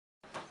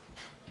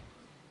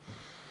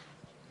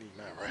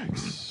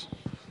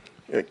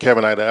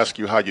Kevin, I'd ask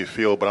you how you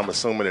feel, but I'm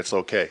assuming it's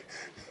okay.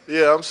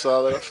 Yeah, I'm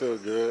solid. I feel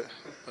good.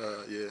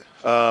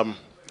 Yeah.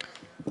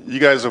 You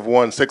guys have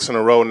won 6 in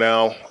a row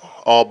now,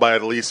 all by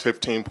at least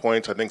 15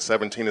 points. I think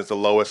 17 is the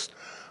lowest.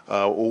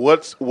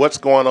 What's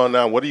going on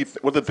now? What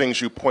are the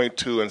things you point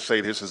to and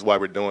say this is why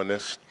we're doing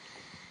this?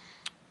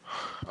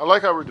 I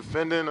like how we're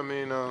defending. I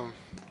mean,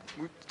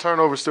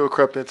 turnover still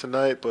crept in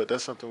tonight, but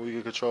that's something we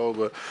can control.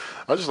 But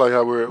I just like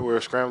how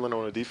we're scrambling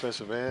on the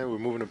defensive end. We're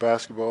moving the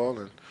basketball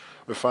and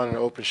we're finding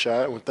an open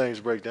shot. When things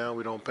break down,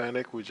 we don't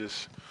panic. We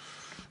just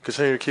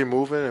continue to keep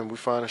moving, and we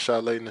find a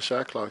shot late in the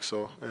shot clock.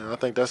 So I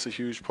think that's a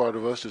huge part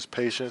of us, just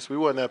patience. We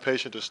wasn't that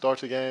patient to start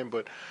the game,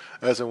 but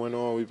as it went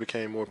on, we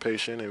became more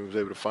patient and we was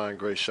able to find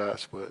great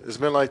shots. But it's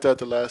been like that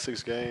the last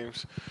 6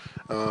 games.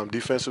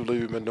 Defensively,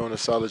 we've been doing a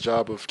solid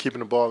job of keeping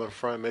the ball in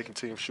front, making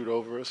teams shoot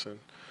over us, and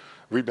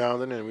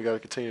rebounding, and we got to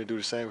continue to do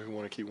the same if we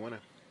want to keep winning.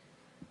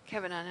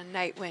 Kevin, on a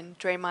night when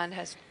Draymond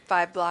has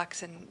 5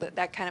 blocks and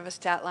that kind of a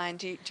stat line,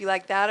 do you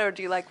like that, or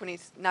do you like when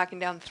he's knocking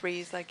down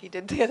threes like he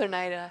did the other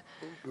night, or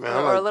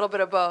a little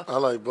bit of both? I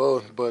like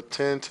both, but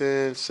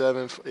 10,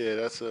 7, yeah,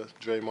 that's a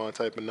Draymond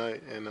type of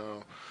night, and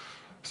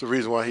it's the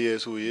reason why he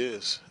is who he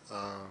is.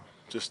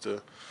 It's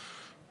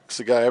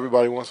the guy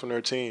everybody wants on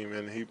their team,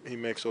 and he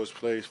makes those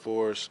plays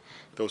for us,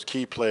 those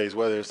key plays,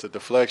 whether it's the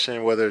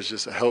deflection, whether it's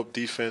just a help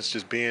defense,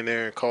 just being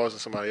there and causing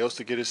somebody else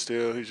to get it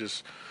still. He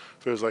just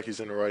feels like he's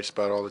in the right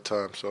spot all the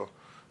time. So,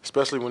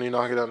 especially when he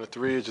knocks it down the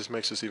 3, it just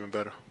makes us even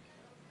better.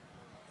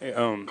 Hey,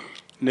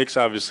 Knicks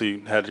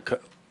obviously had a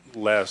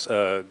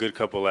good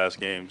couple last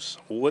games.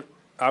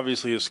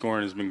 Obviously his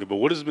scoring has been good, but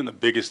what has been the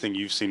biggest thing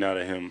you've seen out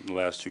of him the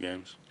last 2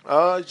 games?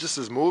 Just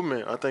his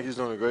movement. I think he's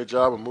doing a great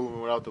job of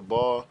moving without the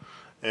ball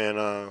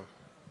and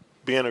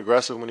being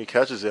aggressive when he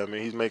catches it. I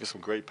mean, he's making some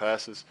great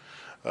passes.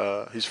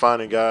 He's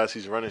finding guys.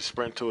 He's running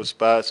sprint to his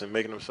spots and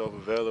making himself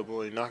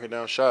available. And knocking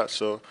down shots.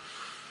 So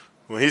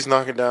when he's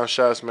knocking down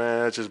shots,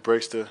 man, that just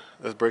breaks the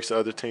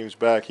other team's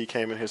back. He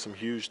came and hit some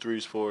huge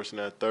threes for us in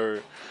that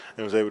third,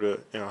 and was able to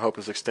help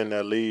us extend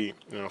that lead.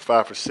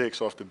 5 for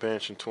 6 off the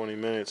bench in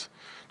 21 minutes.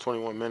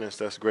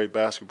 That's great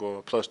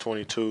basketball. Plus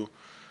 22.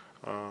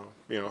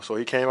 So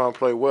he came out and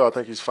played well. I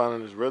think he's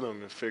finding his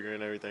rhythm and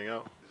figuring everything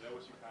out. Is that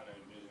what you kind of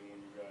envisioned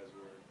when you guys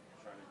were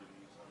trying to get him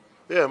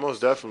something? Yeah,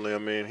 most definitely. I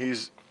mean,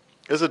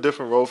 it's a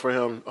different role for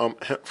him. I'm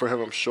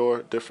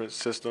sure, different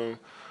system.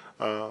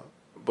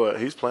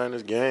 But he's playing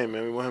his game,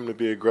 man. We want him to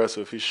be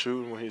aggressive. He's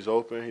shooting when he's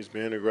open. He's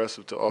being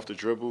aggressive off the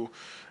dribble.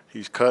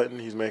 He's cutting.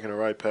 He's making the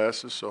right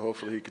passes. So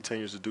hopefully he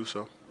continues to do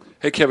so.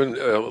 Hey, Kevin,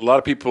 a lot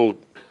of people,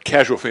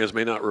 casual fans,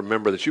 may not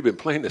remember that you've been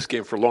playing this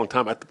game for a long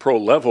time at the pro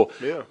level.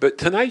 Yeah. But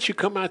tonight you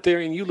come out there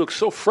and you look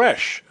so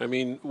fresh. I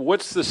mean,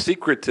 what's the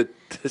secret to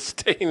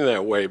staying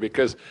that way?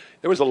 Because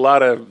there was a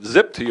lot of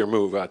zip to your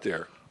move out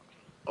there.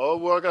 Oh,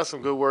 well, I got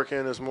some good work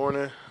in this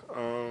morning.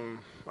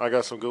 I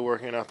got some good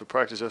work in after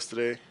practice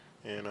yesterday.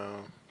 And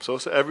so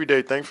it's an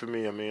everyday thing for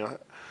me. I mean,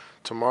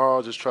 tomorrow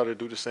I'll just try to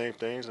do the same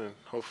things and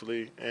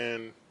hopefully –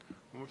 and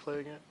when we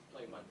play again?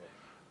 Play Monday.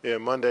 Yeah,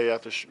 Monday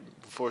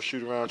before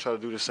shoot around, try to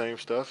do the same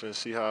stuff and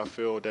see how I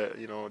feel that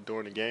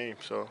during the game.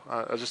 So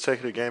I just take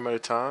it a game at a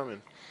time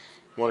and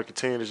want to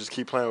continue to just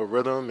keep playing with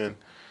rhythm and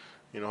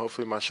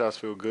hopefully my shots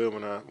feel good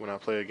when I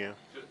play again.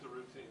 Just the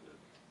routine.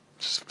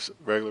 Just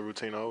regular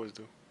routine I always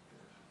do.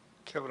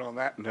 Kevin, on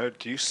that note,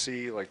 do you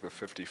see like the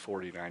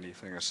 50-40-90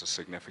 thing as a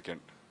significant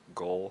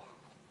goal?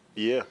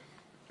 Yeah.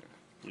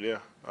 The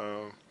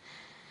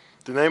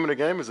name of the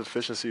game is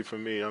efficiency for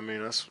me. I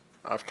mean,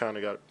 I've kind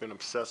of been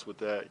obsessed with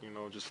that.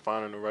 Just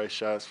finding the right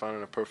shots,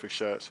 finding the perfect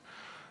shots,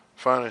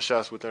 finding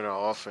shots within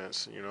our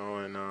offense.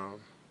 And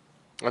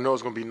I know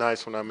it's gonna be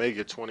nice when I may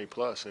get 20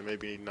 plus, and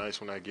maybe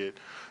nice when I get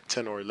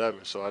 10 or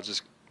 11. So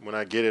when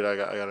I get it, I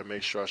got to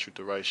make sure I shoot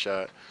the right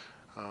shot,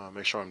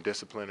 make sure I'm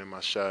disciplined in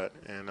my shot,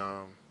 and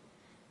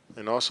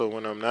also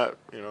when I'm not,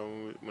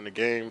 when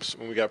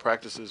we got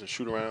practices and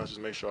shoot-arounds, just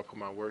make sure I put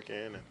my work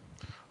in, and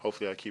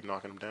hopefully I keep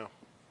knocking them down.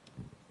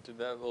 Did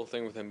that little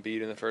thing with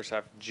Embiid in the first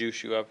half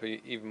juice you up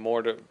even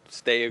more to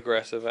stay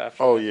aggressive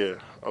after? Oh yeah.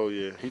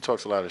 He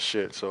talks a lot of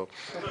shit, so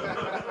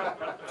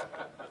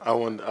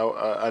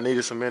I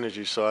needed some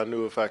energy, so I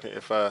knew if I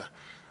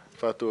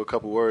threw a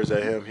couple words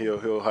at him,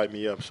 he'll hype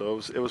me up.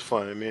 So it was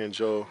fun. And me and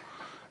Joe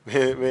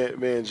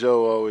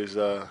always.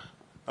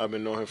 I've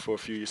been knowing him for a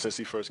few years since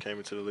he first came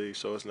into the league,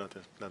 so it's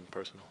nothing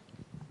personal.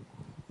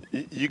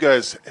 You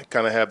guys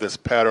kind of have this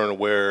pattern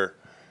where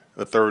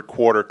the third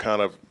quarter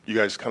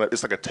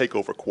it's like a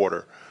takeover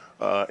quarter.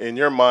 In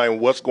your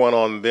mind, what's going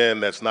on then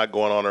that's not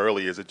going on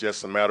early? Is it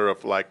just a matter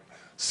of like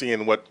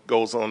seeing what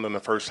goes on in the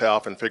first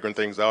half and figuring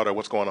things out, or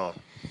what's going on?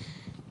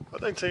 I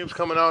think teams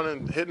coming out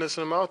and hitting us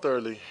in the mouth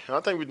early.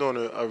 I think we're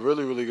doing a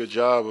really, really good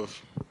job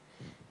of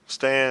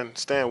staying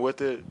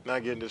with it,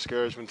 not getting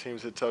discouraged when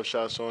teams hit tough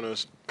shots on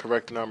us,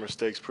 correcting our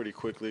mistakes pretty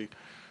quickly.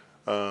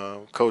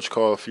 Coach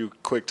called a few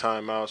quick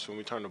timeouts when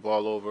we turn the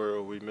ball over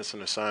or we miss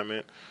an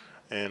assignment,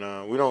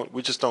 and we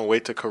just don't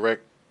wait to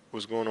correct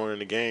what's going on in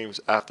the games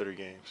after the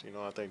games.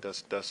 I think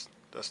that's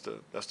that's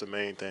the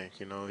main thing.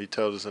 You know, he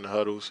tells us in the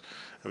huddles,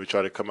 and we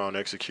try to come out and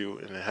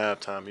execute. And at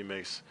halftime,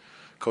 the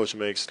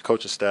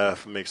coaching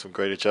staff makes some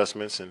great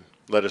adjustments and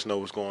let us know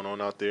what's going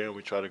on out there, and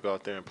we try to go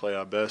out there and play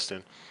our best.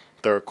 And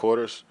third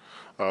quarters,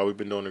 we've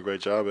been doing a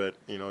great job at,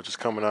 you know, just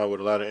coming out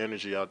with a lot of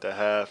energy out that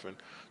half and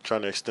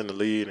trying to extend the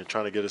lead and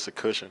trying to get us a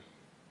cushion.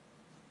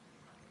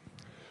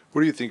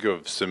 What do you think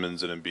of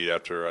Simmons and Embiid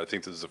after, I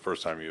think this is the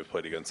first time you've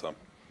played against them?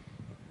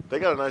 They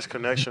got a nice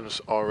connection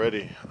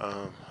already.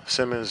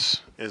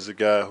 Simmons is a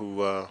guy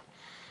who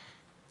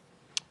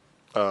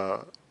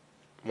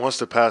wants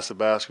to pass the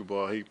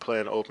basketball. He play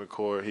in the open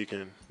court. He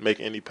can make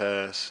any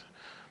pass,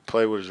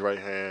 play with his right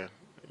hand.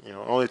 You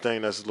know, only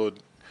thing that's a little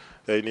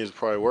that he needs to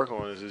probably work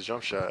on is his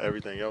jump shot.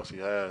 Everything else he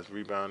has,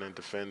 rebounding,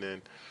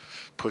 defending,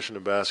 pushing the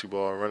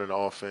basketball, running the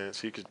offense.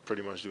 He could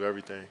pretty much do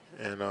everything.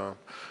 And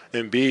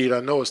Embiid,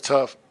 I know it's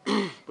tough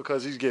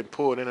because he's getting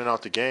pulled in and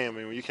out the game. I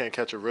mean, when you can't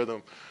catch a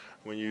rhythm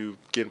when you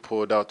getting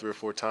pulled out 3 or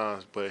 4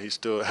 times, but he's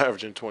still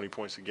averaging 20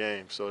 points a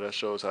game. So that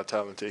shows how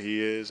talented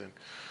he is. And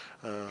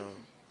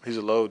he's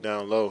a low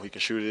down low. He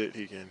can shoot it.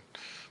 He can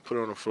put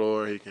it on the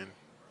floor. He can,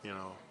 you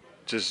know,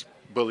 just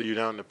bully you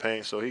down in the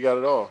paint. So he got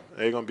it all.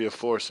 They're going to be a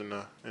force in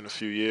a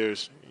few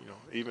years. You know,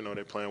 even though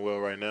they're playing well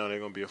right now, they're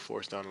going to be a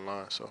force down the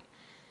line. So.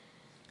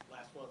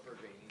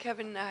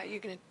 Kevin, you're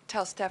going to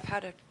tell Steph how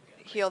to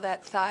heal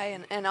that thigh,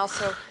 and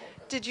also,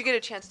 did you get a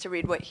chance to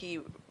read what he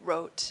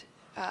wrote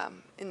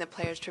in the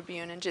Players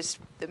Tribune and just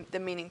the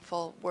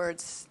meaningful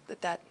words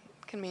that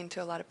can mean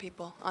to a lot of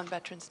people on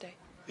Veterans Day?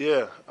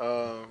 Yeah.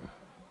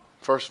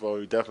 First of all,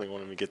 we definitely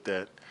want him to get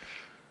that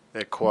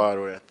quad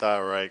or that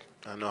thigh right.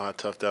 I know how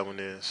tough that one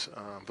is.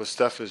 But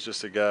Steph is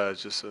just a guy,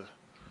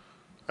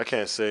 I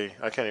can't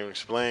even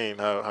explain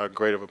how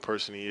great of a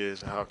person he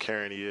is and how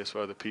caring he is for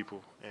other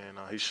people. And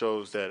he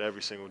shows that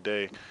every single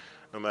day,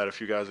 no matter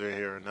if you guys are in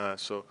here or not.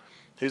 So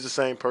he's the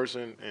same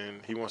person,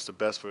 and he wants the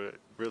best for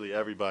really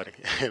everybody.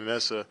 And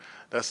that's a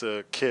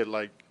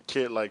kid-like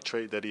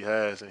trait that he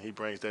has, and he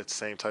brings that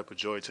same type of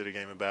joy to the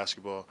game of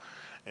basketball.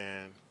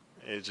 And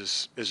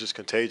it's just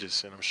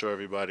contagious, and I'm sure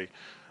everybody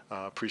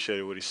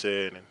appreciated what he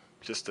said, and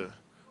just the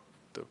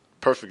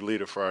perfect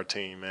leader for our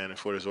team, man, and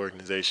for this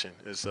organization.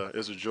 It's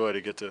a joy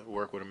to get to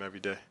work with him every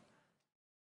day.